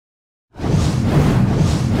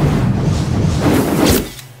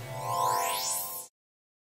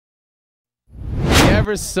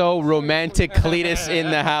ever so romantic Cletus in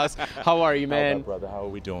the house. How are you, man? Hello, brother. How are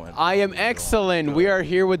we doing? I am excellent. We are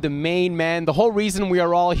here with the main man. The whole reason we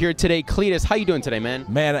are all here today. Cletus, how you doing today, man?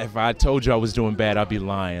 Man, if I told you I was doing bad, I'd be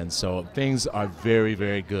lying. So things are very,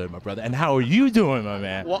 very good, my brother. And how are you doing, my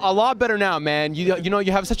man? Well, a lot better now, man. You know,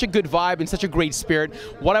 you have such a good vibe and such a great spirit.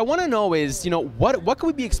 What I want to know is, what can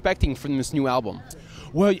we be expecting from this new album?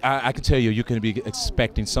 Well, I can tell you, you can be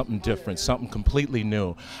expecting something different, something completely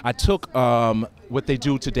new. I took what they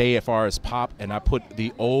do today as far as pop, and I put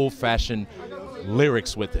the old-fashioned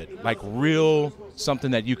lyrics with it, like real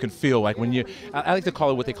something that you can feel. Like when I like to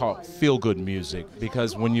call it what they call feel-good music,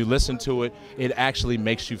 because when you listen to it, it actually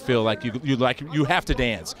makes you feel like you have to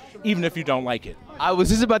dance, even if you don't like it. I was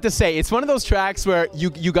just about to say, it's one of those tracks where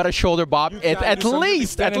you got a shoulder bop, at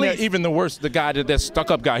least. Even the worst, the guy that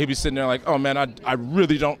stuck-up guy, he'd be sitting there like, oh man, I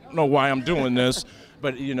really don't know why I'm doing this.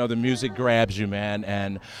 But the music grabs you, man,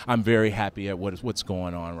 and I'm very happy at what's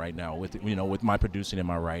going on right now with my producing and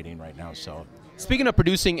my writing right now. So, speaking of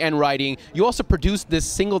producing and writing, you also produced this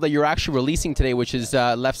single that you're actually releasing today, which is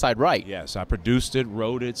Left Side Right. Yes, I produced it,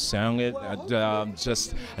 wrote it, sang it. I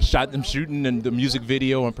shot them shooting in the music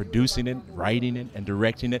video and producing it, writing it, and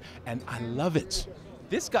directing it, and I love it.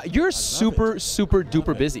 This guy, you're super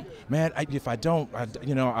duper busy. Man, if I don't,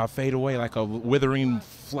 I'll fade away like a withering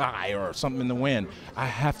fly or something in the wind. I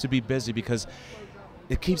have to be busy because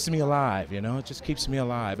it keeps me alive, it just keeps me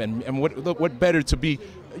alive. And what better to be,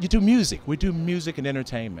 you do music. We do music and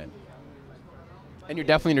entertainment. And you're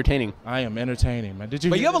definitely entertaining. I am entertaining, man. Did you?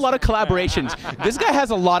 But you have a lot of collaborations. This guy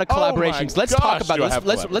has a lot of collaborations. Let's talk about it.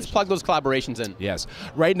 Let's plug those collaborations in. Yes.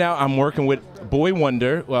 Right now, I'm working with Boy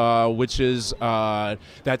Wonder, which is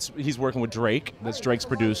he's working with Drake. That's Drake's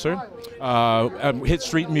producer. Hit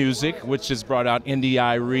Street Music, which has brought out Indy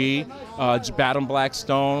Irie, Batum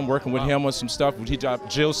Blackstone. Working with him on some stuff. He dropped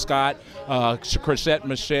Jill Scott, Chrisette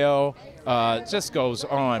Michelle. Just goes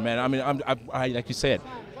on, man. I mean, I like you said,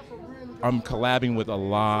 I'm collabing with a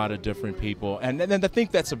lot of different people, and I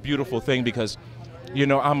think that's a beautiful thing because,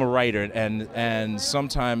 I'm a writer, and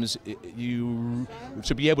sometimes you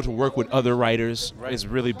to be able to work with other writers is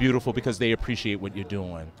really beautiful because they appreciate what you're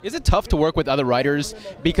doing. Is it tough to work with other writers?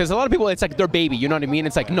 Because a lot of people, it's like their baby, you know what I mean?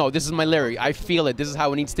 It's like, no, this is my lyric, I feel it, this is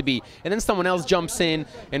how it needs to be. And then someone else jumps in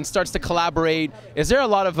and starts to collaborate. Is there a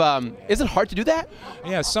lot of, is it hard to do that?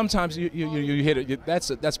 Yeah, sometimes you hit it.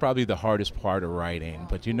 That's probably the hardest part of writing.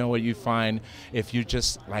 But you know what you find if you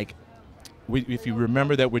just like, if you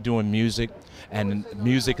remember that we're doing music, and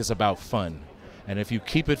music is about fun, and if you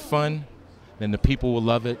keep it fun, then the people will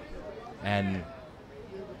love it, and you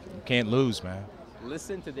can't lose, man.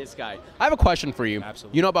 Listen to this guy. I have a question for you.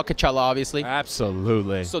 Absolutely. You know about Coachella, obviously?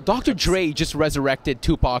 Absolutely. So Dr. Dre just resurrected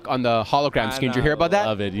Tupac on the hologram screen. Did you hear about that? I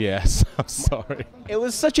love it, yes. I'm sorry. It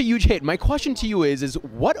was such a huge hit. My question to you is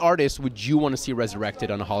what artist would you want to see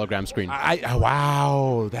resurrected on a hologram screen?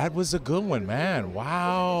 Wow, that was a good one, man.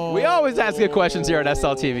 Wow. We always ask good questions here at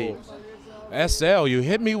SLTV. SL, you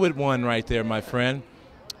hit me with one right there, my friend,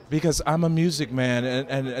 because I'm a music man,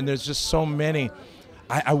 and there's just so many.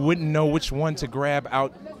 I wouldn't know which one to grab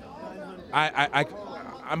out.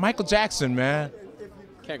 Michael Jackson, man.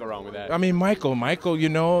 Can't go wrong with that. I mean, Michael,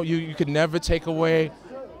 you could never take away.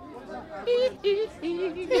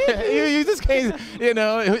 You just can't,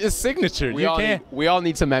 his signature. We all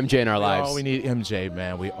need some MJ in our lives. We need MJ,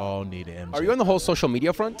 man. We all need MJ. Are you on the whole social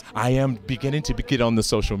media front? I am beginning to get on the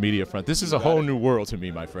social media front. This is a whole new world to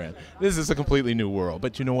me, my friend. This is a completely new world.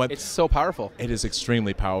 But you know what? It's so powerful. It is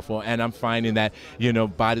extremely powerful. And I'm finding that,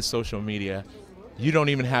 by the social media, you don't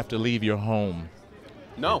even have to leave your home.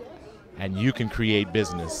 No. And you can create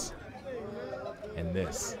business in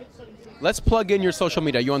this. Let's plug in your social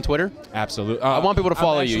media. Are you on Twitter? Absolutely. I want people to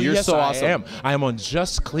follow you. You're so awesome. I am on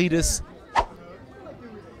Just Cletus.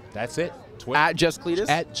 That's it. Twitter. At Just Cletus?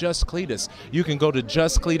 At Just Cletus. You can go to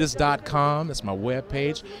justcletus.com. That's my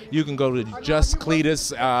webpage. You can go to Just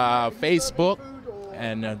Cletus Facebook.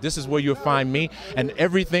 And this is where you'll find me and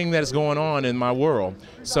everything that's going on in my world.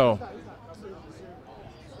 So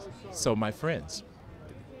my friends,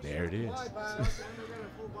 there it is.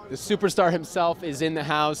 The superstar himself is in the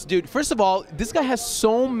house. Dude, first of all, this guy has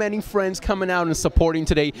so many friends coming out and supporting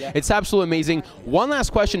today. Yeah. It's absolutely amazing. One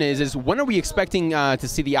last question is when are we expecting to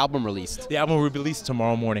see the album released? The album will be released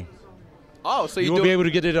tomorrow morning. Oh, so you'll be able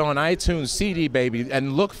to get it on iTunes, CD, baby,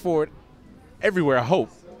 and look for it everywhere, I hope.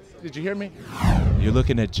 Did you hear me? You're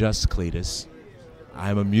looking at Just Cletus.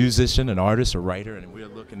 I'm a musician, an artist, a writer, and we're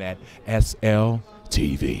looking at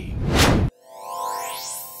SLTV.